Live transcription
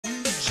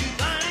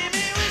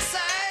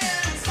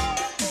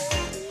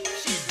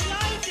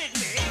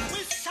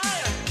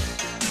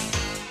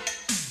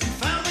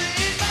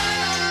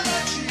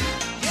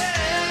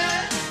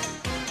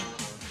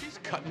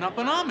up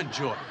an Almond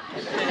Joy.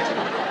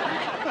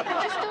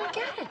 I just don't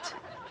get it.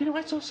 You know,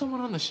 I saw someone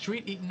on the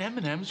street eating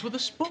M&Ms with a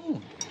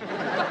spoon.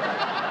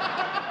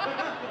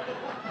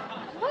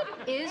 What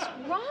is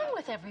wrong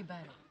with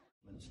everybody?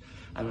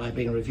 And I've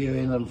been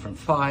reviewing them from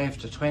 5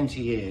 to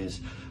 20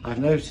 years. I've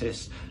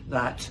noticed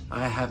that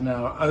I have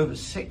now over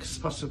 6,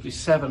 possibly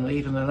 7,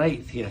 even an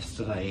 8th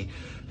yesterday,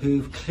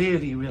 who've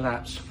clearly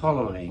relapsed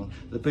following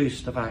the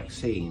booster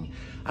vaccine.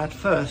 At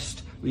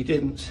first, we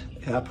didn't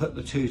put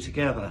the two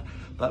together,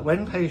 but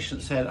when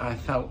patients said, I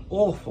felt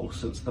awful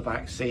since the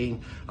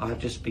vaccine, I've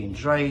just been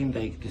drained,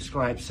 they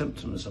described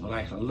symptoms of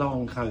like a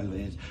long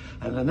COVID,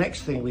 and the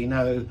next thing we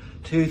know,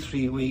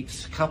 2-3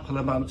 weeks, couple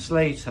of months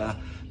later,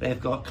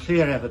 they've got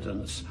clear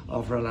evidence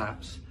of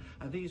relapse.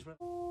 And these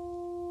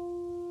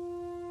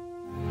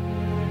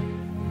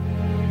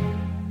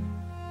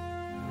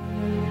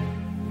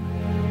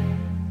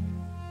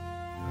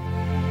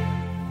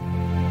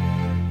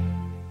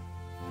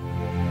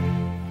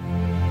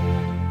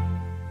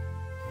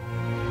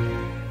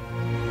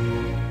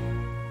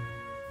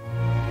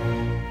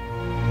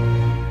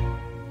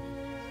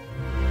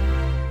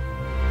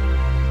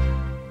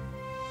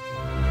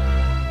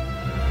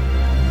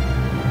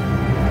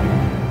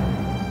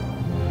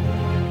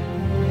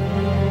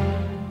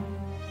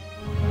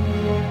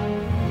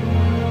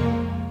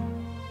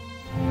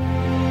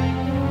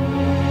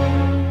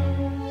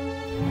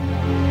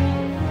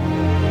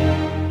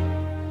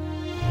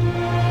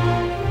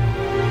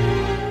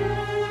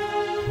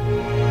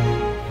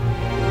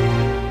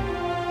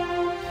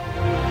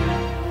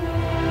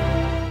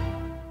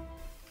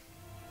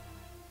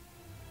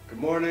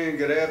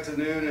Good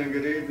afternoon and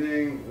good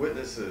evening,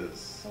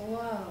 witnesses.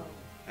 Hello.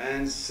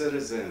 And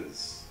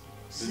citizens.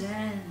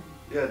 Zen.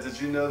 Yeah, did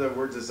you know that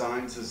we're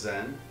designed to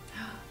Zen?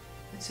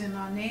 It's in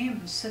our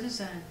name,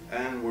 citizen.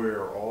 And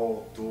we're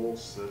all dual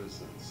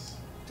citizens.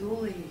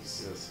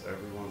 Dualies. Yes,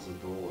 everyone's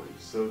a dually.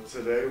 So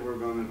today we're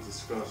going to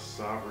discuss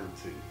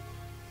sovereignty.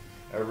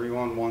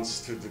 Everyone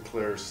wants to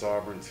declare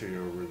sovereignty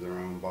over their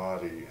own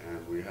body,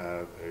 and we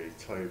have a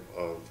type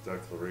of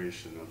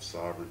declaration of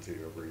sovereignty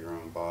over your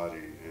own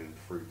body in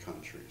free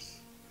countries.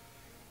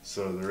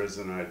 So there is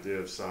an idea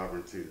of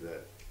sovereignty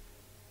that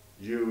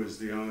you as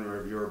the owner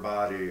of your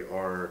body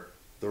are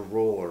the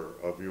ruler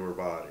of your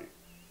body.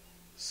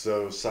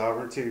 So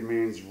sovereignty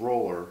means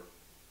ruler,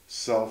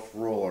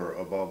 self-ruler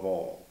above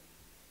all.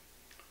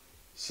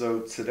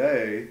 So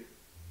today,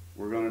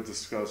 we're going to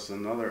discuss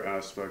another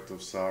aspect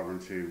of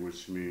sovereignty,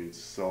 which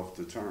means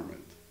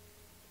self-determined.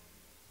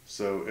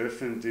 So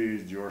if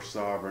indeed you're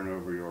sovereign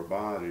over your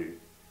body,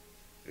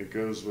 it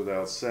goes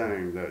without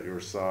saying that you're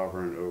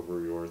sovereign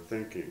over your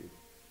thinking,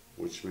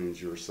 which means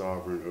you're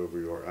sovereign over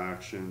your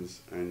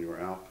actions and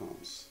your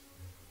outcomes.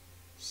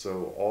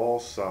 So all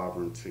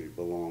sovereignty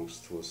belongs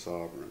to a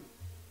sovereign.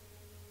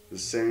 The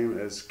same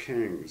as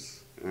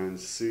kings and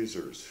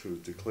Caesars, who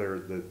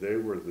declared that they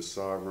were the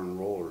sovereign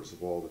rulers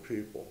of all the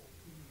people.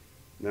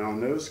 Now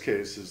in those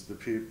cases, the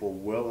people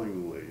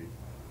willingly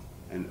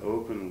and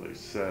openly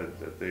said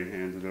that they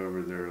handed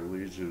over their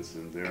allegiance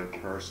and their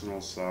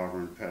personal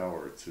sovereign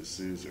power to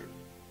Caesar.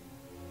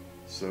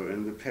 So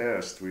in the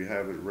past, we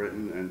have it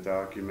written and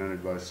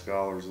documented by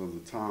scholars of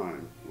the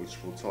time, which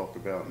we'll talk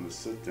about in the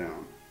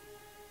sit-down,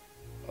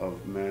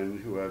 of men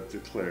who have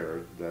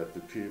declared that the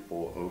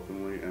people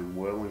openly and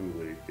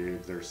willingly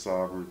gave their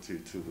sovereignty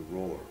to the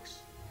rulers.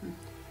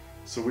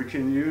 So we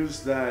can use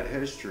that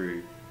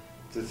history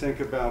to think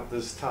about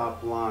this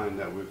top line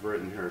that we've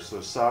written here. So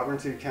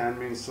sovereignty can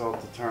mean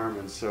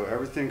self-determined. So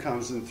everything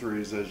comes in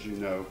threes, as you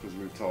know, because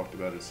we've talked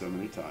about it so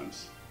many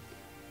times.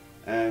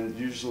 And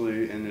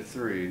usually in the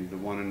three, the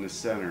one in the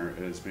center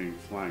is being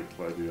flanked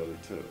by the other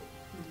two.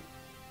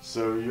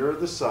 So you're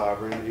the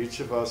sovereign. Each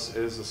of us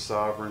is a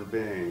sovereign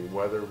being,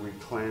 whether we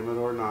claim it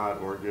or not,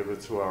 or give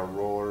it to our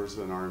rulers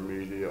and our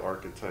media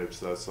archetypes,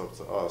 that's up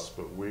to us.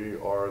 But we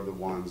are the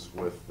ones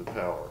with the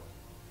power.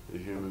 The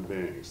human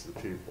beings, the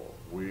people.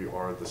 We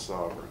are the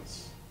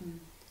sovereigns.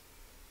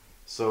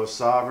 So a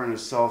sovereign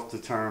is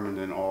self-determined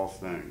in all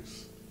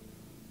things.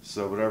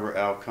 So whatever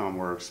outcome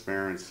we're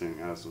experiencing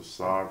as a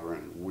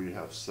sovereign, we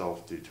have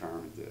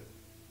self-determined it.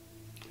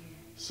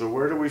 So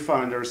where do we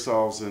find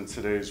ourselves in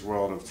today's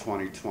world of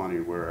 2020,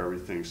 where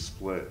everything's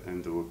split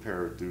into a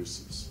pair of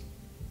deuces?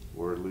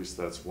 Or at least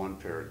that's one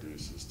pair of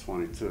deuces,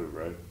 22,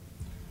 right?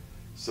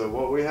 So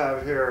what we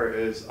have here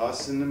is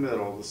us in the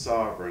middle, the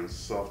sovereigns,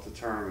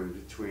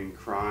 self-determined between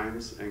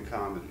crimes and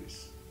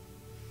comedies.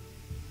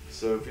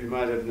 So if you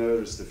might have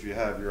noticed, if you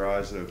have your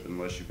eyes open,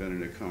 unless you've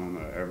been in a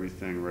coma,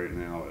 everything right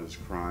now is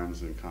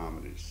crimes and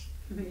comedies.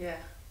 Yeah.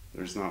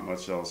 There's not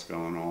much else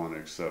going on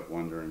except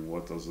wondering,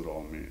 what does it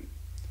all mean?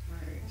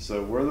 Right.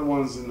 So we're the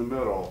ones in the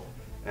middle,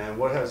 and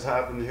what has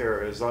happened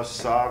here is us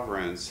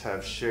sovereigns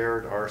have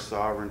shared our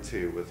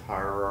sovereignty with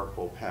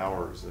hierarchical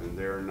powers, and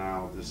they're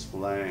now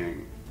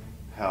displaying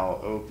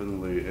how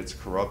openly it's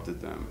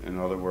corrupted them. In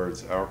other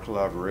words, our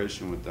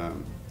collaboration with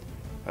them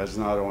has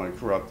not only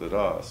corrupted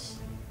us,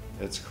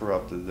 it's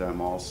corrupted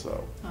them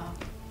also. Oh.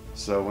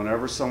 So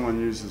whenever someone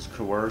uses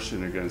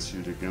coercion against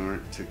you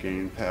to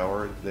gain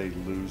power, they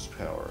lose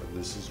power.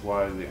 This is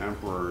why the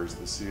emperors,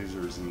 the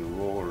Caesars, and the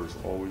rulers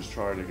always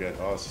try to get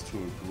us to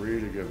agree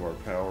to give our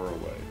power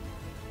away,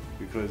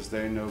 because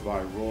they know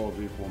by rule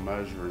of equal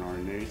measure in our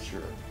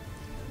nature,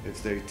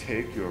 if they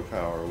take your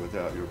power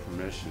without your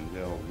permission,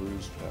 they'll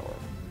lose power.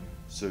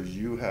 So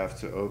you have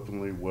to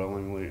openly,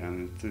 willingly,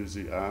 and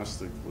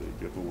enthusiastically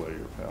give away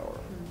your power.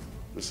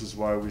 This is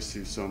why we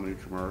see so many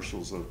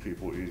commercials of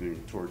people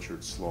eating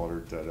tortured,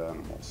 slaughtered, dead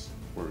animals,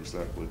 for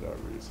exactly that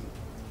reason.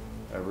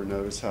 Ever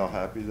notice how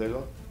happy they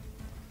look?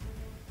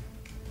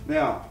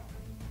 Now,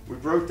 we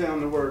broke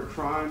down the word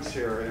crimes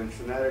here in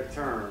phonetic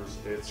terms.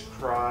 It's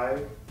cry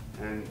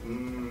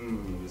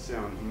and the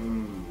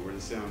sound or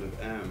the sound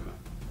of m.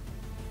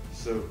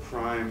 So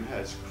crime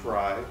has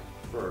cry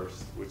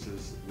first, which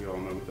is, we all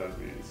know what that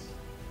means.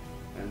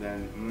 And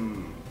then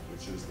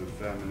which is the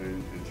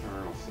feminine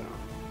internal sound.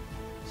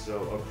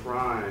 So a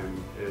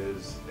crime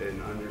is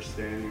an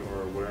understanding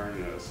or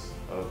awareness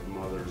of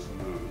mother's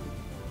moon.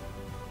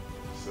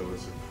 So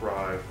it's a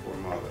cry for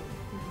mother,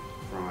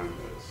 crime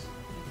is.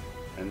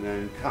 And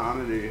then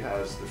comedy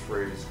has the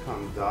phrase,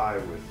 come die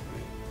with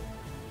me.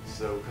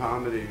 So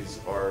comedies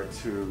are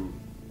to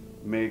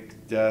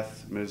make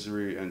death,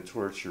 misery, and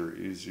torture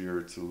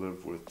easier to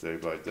live with day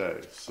by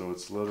day. So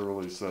it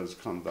literally says,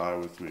 come die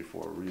with me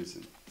for a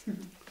reason.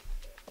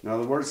 Now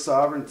the word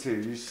sovereignty,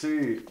 you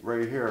see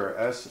right here,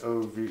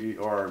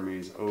 S-O-V-E-R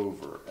means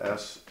over,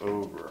 S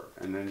over.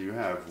 And then you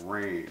have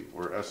reign,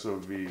 where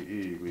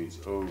S-O-V-E means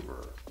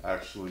over.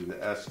 Actually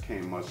the S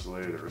came much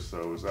later, so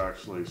it was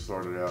actually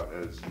started out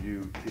as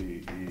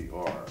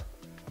U-P-E-R.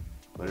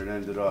 But it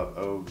ended up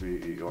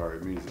O-V-E-R,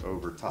 it means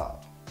over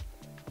top.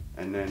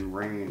 And then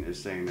reign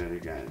is saying that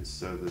again,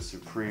 so the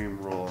supreme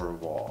ruler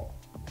of all.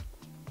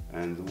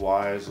 And the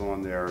Y is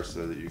on there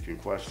so that you can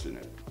question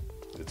it.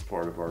 It's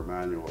part of our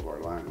manual of our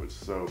language.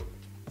 So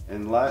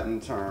in Latin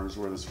terms,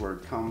 where this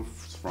word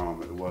comes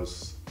from, it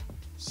was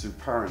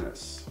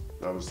supernus.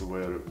 That was the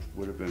way it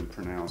would have been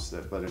pronounced,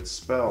 but it's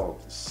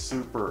spelled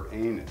super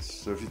anus.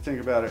 So if you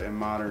think about it in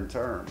modern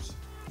terms,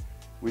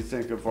 we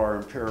think of our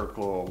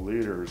empirical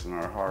leaders and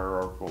our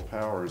hierarchical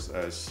powers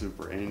as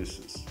super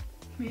anuses.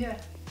 Yeah.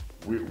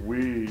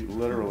 We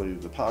literally,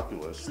 the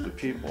populace, the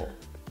people,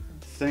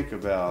 think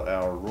about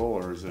our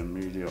rulers and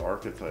media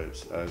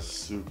archetypes as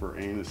super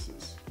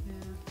anuses.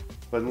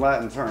 But in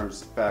Latin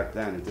terms, back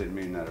then, it didn't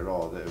mean that at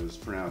all. It was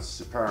pronounced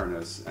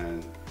supernus,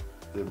 and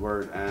the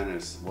word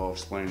anus, we'll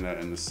explain that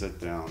in the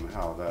sit-down,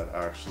 how that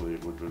actually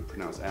would be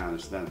pronounced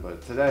anus then.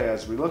 But today,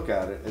 as we look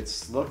at it,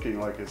 it's looking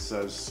like it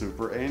says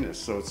super anus.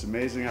 So it's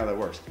amazing how that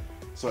works.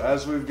 So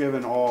as we've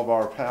given all of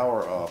our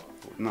power up,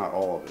 not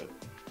all of it,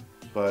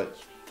 but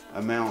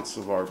amounts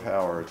of our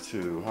power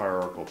to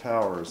hierarchical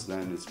powers,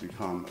 then it's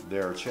become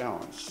their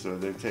challenge. So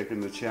they've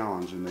taken the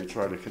challenge and they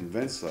try to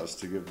convince us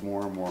to give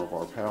more and more of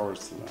our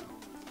powers to them.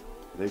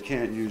 They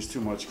can't use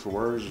too much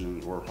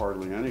coercion or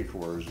hardly any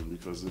coercion,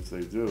 because if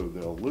they do,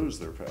 they'll lose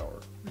their power.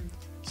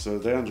 So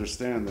they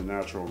understand the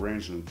natural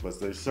arrangement, but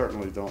they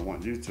certainly don't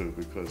want you to,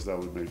 because that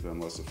would make them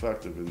less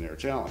effective in their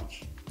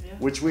challenge,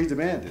 which we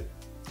demanded.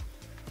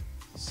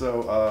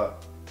 So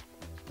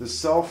the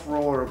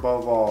self-ruler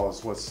above all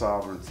is what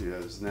sovereignty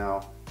is.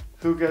 Now,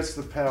 who gets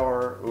the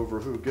power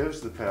over who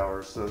gives the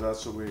power? So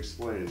that's what we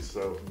explained.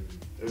 So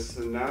it's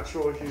the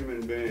natural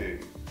human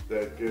being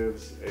that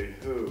gives a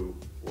who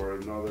or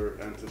another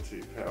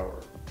entity power.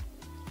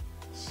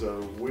 So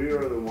we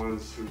are the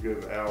ones who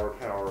give our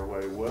power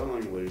away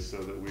willingly so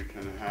that we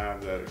can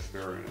have that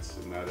experience,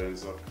 and that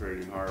ends up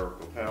creating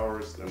hierarchical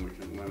powers. Then we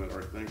can limit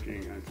our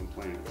thinking and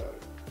complain about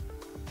it.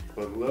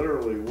 But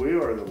literally, we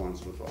are the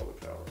ones with all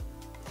the power.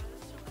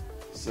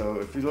 So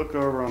if you look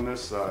over on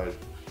this side,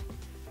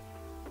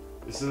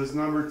 it says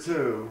number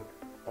 2,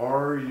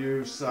 are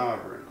you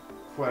sovereign?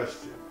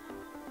 Question.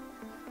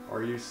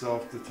 Are you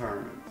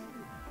self-determined?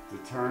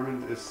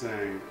 Determined is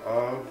saying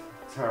of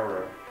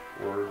terra,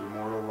 or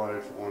immortal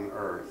life on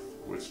earth,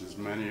 which is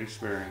many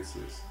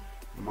experiences,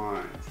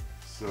 mind.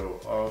 So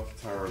of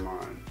terra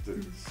mind,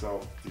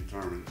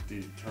 self-determined,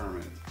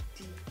 determined,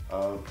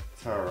 of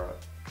terra,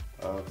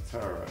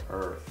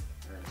 earth,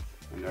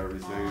 and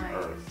everything Mind.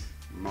 earth,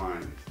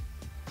 mind.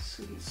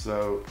 Sweet.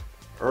 So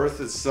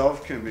earth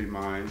itself can be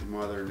mind,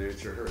 Mother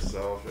Nature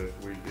herself. If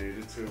we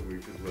needed to, we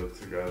could live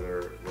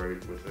together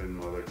right within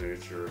Mother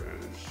Nature,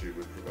 and she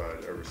would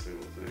provide every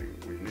single thing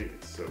we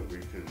need. So we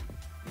can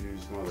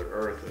use Mother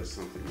Earth as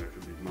something that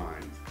could be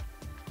mind.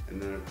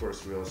 And then of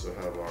course we also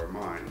have our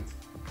mind,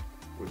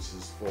 which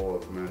is full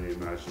of many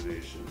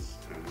imaginations,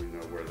 and we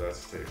know where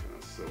that's taken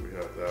us. So we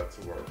have that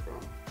to work from.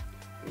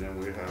 And then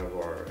we have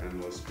our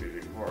endless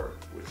beating heart,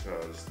 which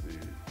has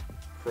the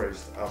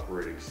Christ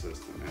operating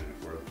system in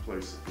it, where the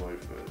place of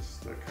life is,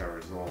 that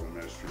carries all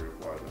the mystery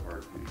of why the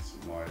heart beats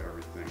and why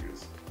everything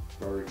is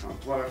very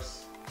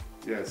complex,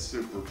 yet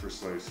super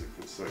precise and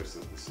concise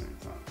at the same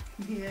time.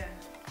 Yeah.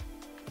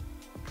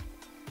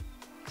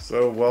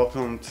 So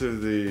welcome to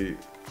the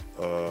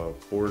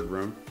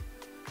boardroom.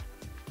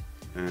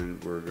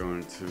 and we're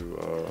going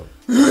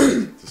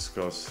to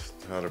discuss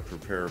how to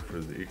prepare for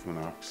the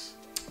equinox.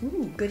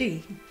 Ooh,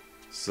 goody.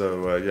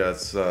 So yeah,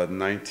 it's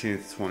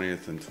 19th,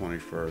 20th, and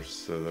 21st.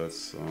 So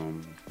that's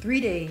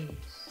 3 days.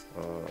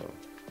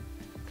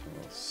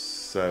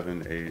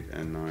 7, 8,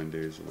 and 9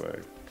 days away.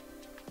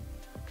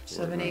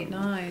 7, Or, 8,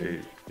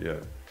 9. 8, yeah.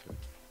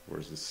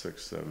 Where's the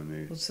 6,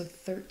 7, 8? What's the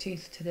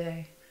 13th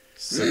today?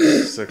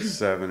 6,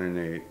 7, and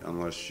 8.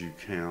 Unless you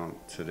count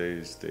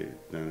today's date,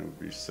 then it would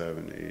be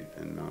 7,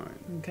 8, and 9.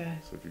 Okay.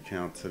 So if you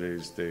count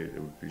today's date, it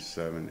would be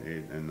 7,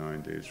 8, and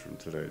 9 days from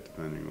today,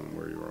 depending on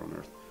where you are on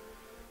Earth.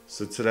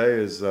 So today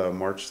is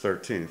March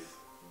 13th,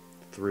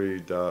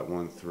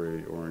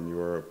 3.13, or in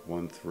Europe,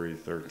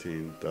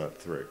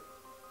 1313.3.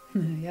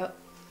 Yep.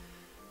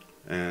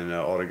 And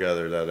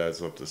altogether, that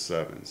adds up to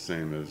 7,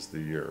 same as the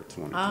year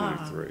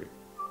 2023.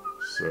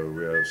 So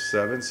we have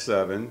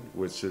 7/7,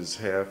 which is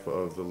half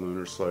of the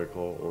lunar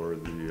cycle, or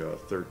the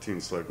 13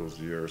 cycles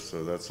a year.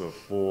 So that's a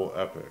full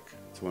epic,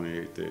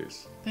 28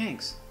 days.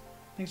 Thanks.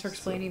 Thanks for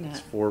explaining It's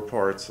that. 4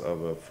 parts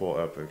of a full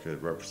epic.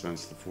 It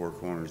represents the 4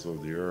 corners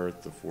of the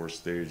earth, the 4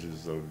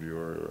 stages of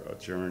your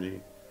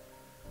journey.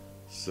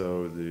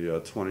 So the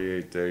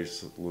 28-day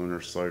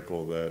lunar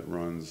cycle that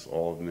runs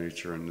all of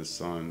nature and the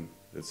sun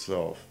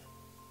itself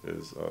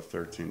is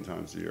 13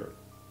 times a year.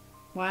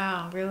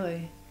 Wow,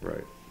 really?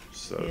 Right.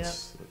 So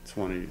it's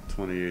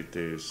 28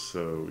 days.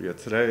 So yeah,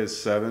 today is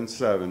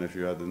 7/7. If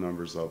you add the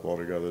numbers up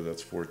altogether,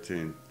 that's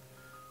 14.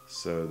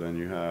 So then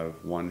you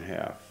have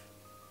 1/2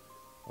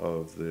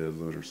 of the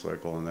lunar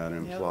cycle, and that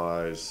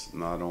implies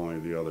not only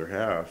the other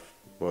half,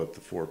 but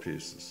the 4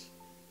 pieces.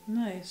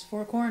 Nice.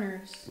 4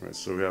 corners. Right.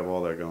 So we have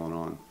all that going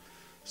on.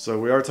 So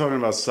we are talking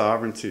about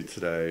sovereignty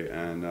today,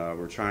 and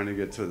we're trying to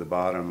get to the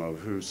bottom of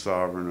who's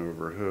sovereign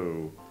over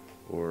who,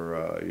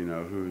 or you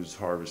know, who's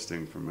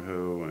harvesting from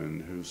who,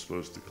 and who's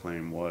supposed to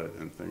claim what,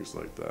 and things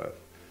like that.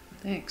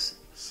 Thanks.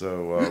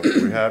 So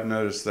we have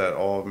noticed that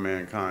all of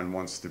mankind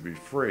wants to be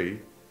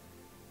free,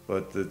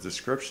 but the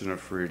description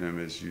of freedom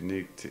is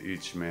unique to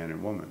each man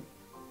and woman.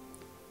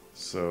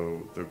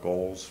 So the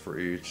goals for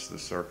each, the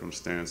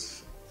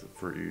circumstance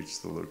for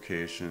each, the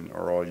location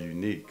are all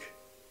unique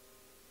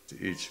to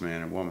each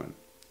man and woman.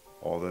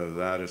 Although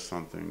that is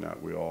something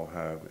that we all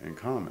have in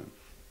common,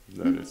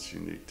 that it's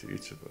unique to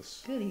each of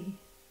us. Goody.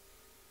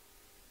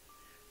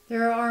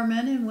 There are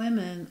men and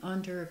women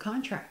under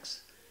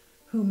contracts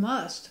who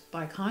must,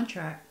 by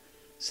contract,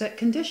 set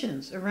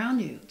conditions around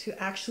you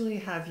to actually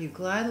have you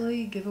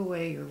gladly give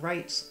away your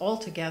rights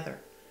altogether.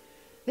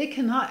 They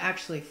cannot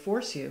actually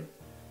force you.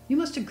 You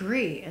must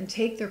agree and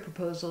take their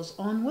proposals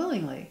on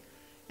willingly,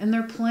 and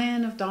their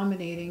plan of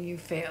dominating you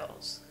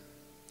fails.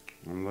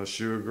 Unless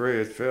you agree,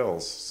 it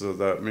fails. So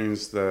that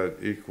means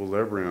that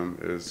equilibrium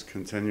is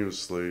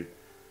continuously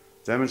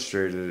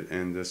demonstrated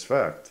in this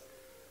fact.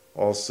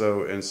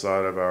 Also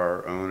inside of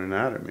our own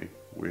anatomy,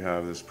 we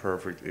have this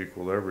perfect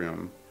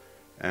equilibrium,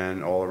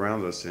 and all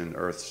around us in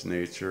Earth's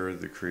nature,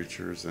 the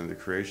creatures and the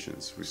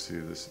creations, we see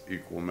this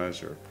equal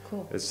measure.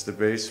 Cool. It's the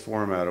base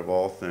format of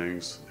all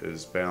things,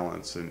 is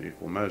balance and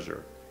equal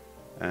measure.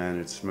 And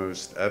it's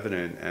most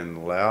evident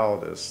and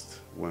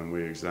loudest when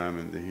we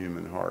examine the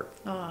human heart.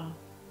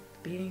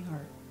 Beating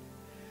heart.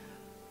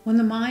 When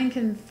the mind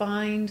can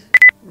find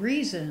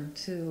reason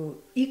to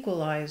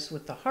equalize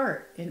with the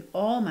heart in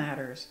all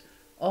matters,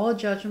 all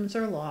judgments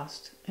are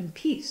lost, and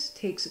peace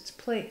takes its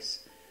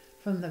place.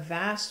 From the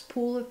vast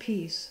pool of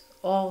peace,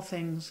 all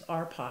things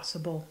are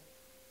possible.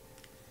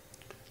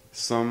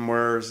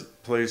 Somewhere,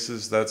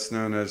 places, that's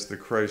known as the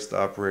Christ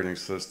operating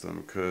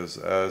system, because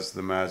as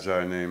the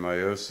Magi named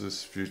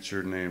Iosus,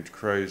 future named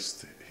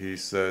Christ, he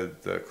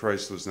said that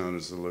Christ was known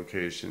as the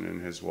location in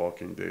his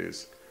walking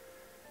days,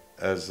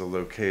 as the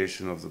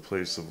location of the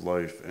place of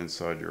life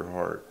inside your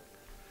heart.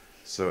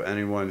 So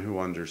anyone who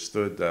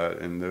understood that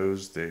in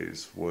those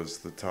days was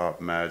the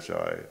top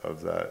Magi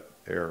of that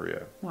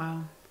area.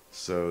 Wow.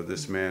 So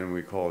this man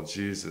we call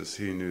Jesus,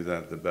 he knew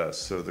that the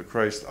best. So the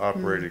Christ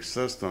operating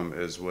system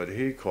is what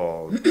he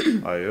called,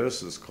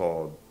 Iosus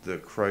called, the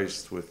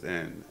Christ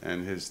within.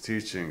 And his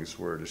teachings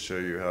were to show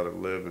you how to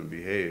live and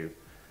behave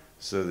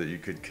so that you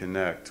could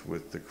connect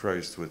with the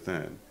Christ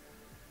within.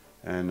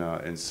 And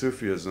in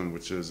Sufism,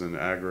 which is an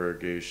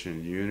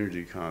aggregation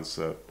unity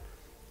concept,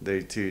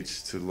 they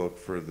teach to look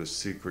for the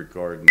secret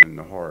garden in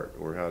the heart,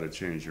 or how to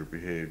change your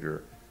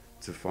behavior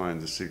to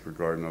find the secret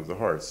garden of the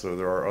heart. So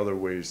there are other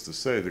ways to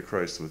say the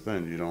Christ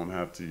within. You don't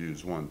have to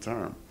use one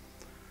term.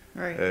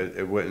 Right.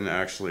 It wouldn't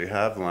actually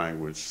have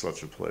language,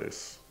 such a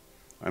place.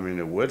 I mean,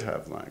 it would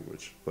have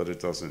language, but it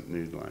doesn't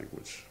need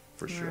language,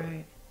 for sure.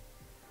 Right.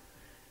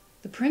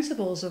 The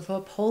principles of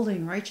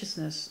upholding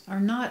righteousness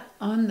are not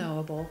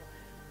unknowable.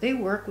 They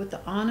work with the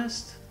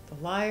honest, the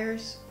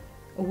liars,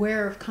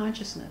 aware of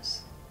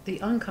consciousness, the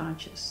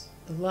unconscious,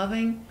 the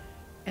loving,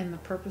 and the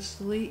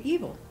purposefully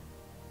evil.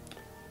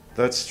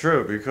 That's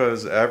true,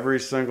 because every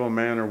single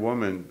man or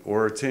woman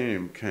or a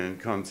team can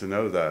come to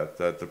know that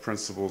the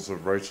principles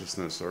of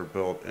righteousness are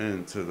built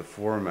into the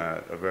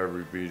format of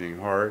every beating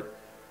heart,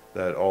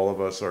 that all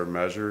of us are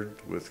measured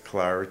with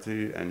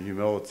clarity and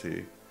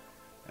humility,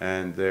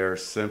 and they're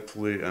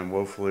simply and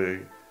woefully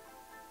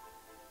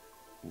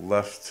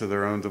left to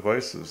their own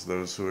devices,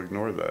 those who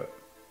ignore that.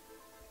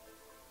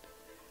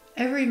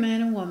 Every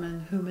man and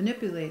woman who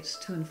manipulates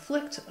to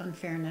inflict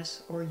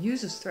unfairness or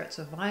uses threats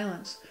of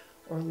violence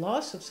or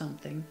loss of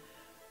something,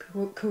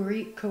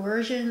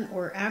 coercion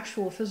or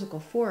actual physical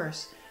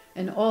force,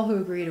 and all who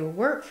agree to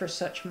work for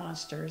such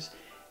monsters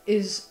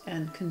is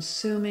an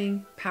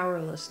consuming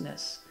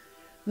powerlessness.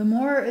 The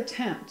more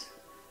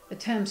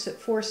attempts at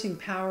forcing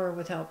power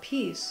without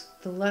peace,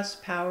 the less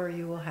power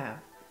you will have.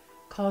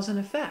 Cause and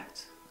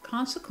effect.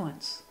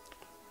 Consequence.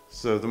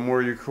 So the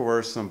more you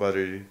coerce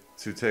somebody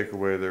to take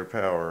away their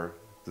power,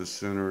 the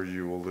sooner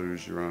you will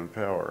lose your own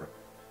power.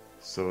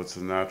 So it's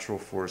a natural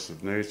force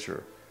of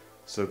nature.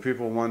 So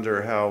people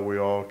wonder how we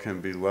all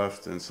can be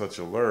left in such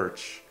a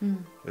lurch.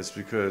 It's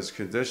because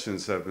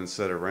conditions have been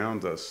set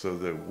around us so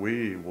that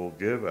we will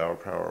give our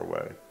power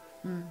away.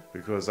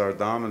 Because our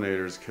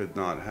dominators could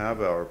not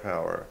have our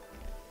power.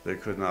 They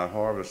could not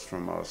harvest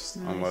from us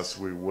unless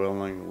we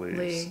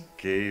willingly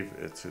gave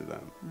it to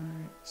them.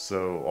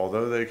 So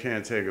although they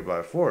can't take it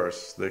by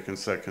force, they can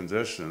set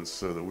conditions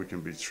so that we can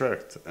be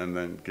tricked and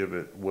then give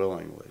it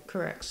willingly.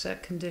 Correct.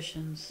 Set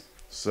conditions.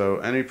 So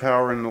any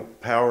power and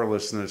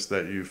powerlessness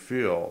that you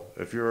feel,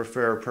 if you're a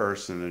fair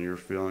person and you're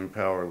feeling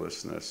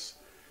powerlessness,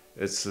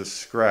 it's to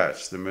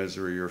scratch the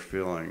misery you're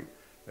feeling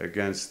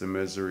against the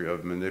misery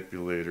of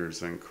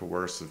manipulators and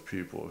coercive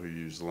people who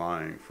use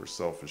lying for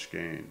selfish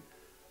gain.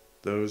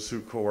 Those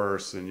who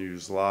coerce and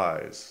use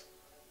lies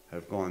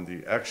have gone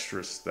the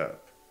extra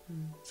step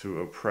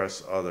to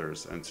oppress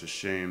others and to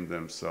shame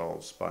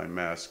themselves by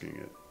masking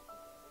it.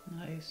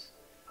 Nice.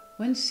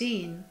 When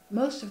seen,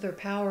 most of their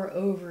power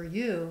over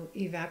you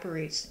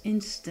evaporates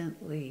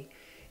instantly.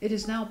 It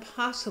is now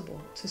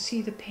possible to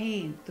see the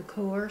pain the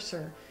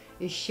coercer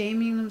is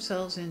shaming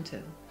themselves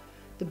into.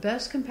 The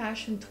best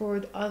compassion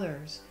toward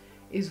others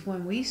is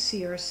when we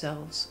see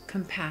ourselves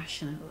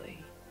compassionately.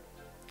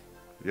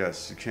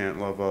 Yes, you can't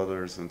love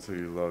others until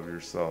you love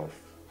yourself.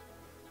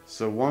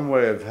 So one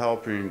way of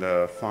helping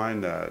to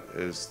find that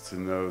is to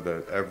know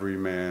that every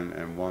man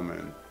and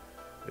woman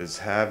is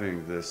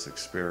having this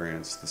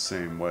experience the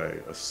same way,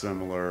 a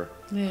similar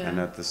and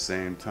at the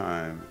same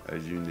time a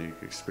unique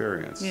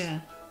experience.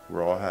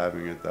 We're all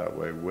having it that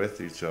way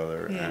with each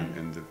other and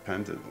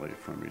independently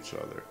from each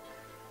other.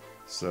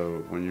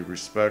 So when you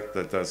respect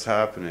that that's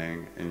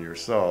happening in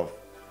yourself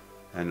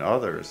and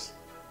others,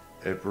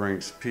 it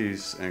brings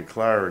peace and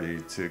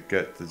clarity to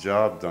get the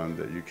job done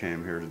that you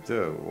came here to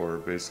do, or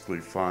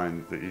basically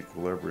find the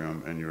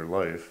equilibrium in your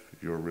life,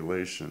 your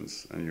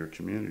relations, and your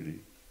community.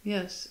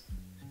 Yes.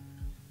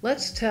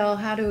 Let's tell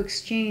how to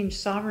exchange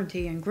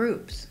sovereignty in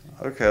groups.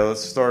 Okay,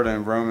 let's start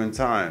in Roman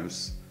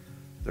times.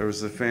 There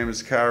was a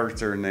famous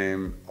character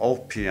named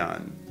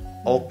Ulpian,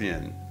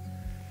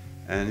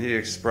 and he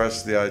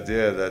expressed the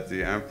idea that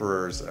the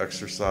emperors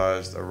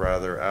exercised a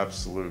rather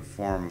absolute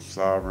form of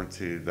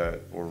sovereignty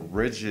that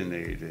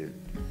originated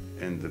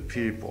in the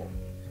people.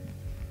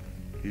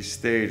 He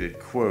stated,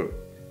 quote,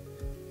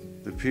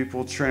 "The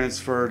people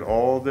transferred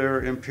all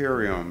their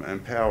imperium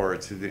and power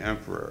to the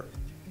emperor."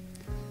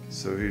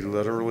 So he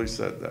literally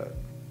said that.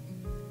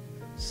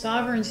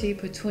 Sovereignty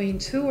between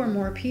two or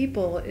more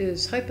people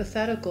is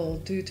hypothetical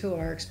due to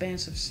our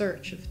expansive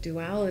search of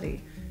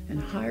duality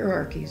and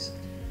hierarchies.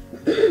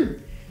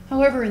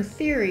 However, in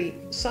theory,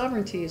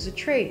 sovereignty is a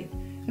trade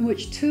in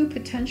which two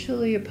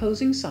potentially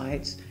opposing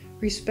sides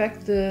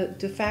respect the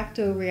de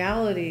facto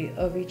reality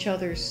of each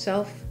other's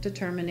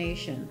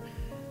self-determination.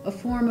 A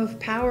form of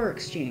power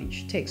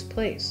exchange takes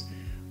place,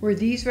 where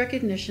these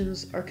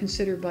recognitions are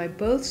considered by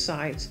both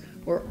sides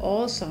or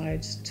all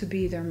sides to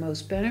be their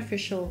most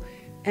beneficial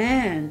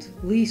and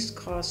least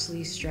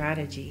costly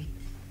strategy.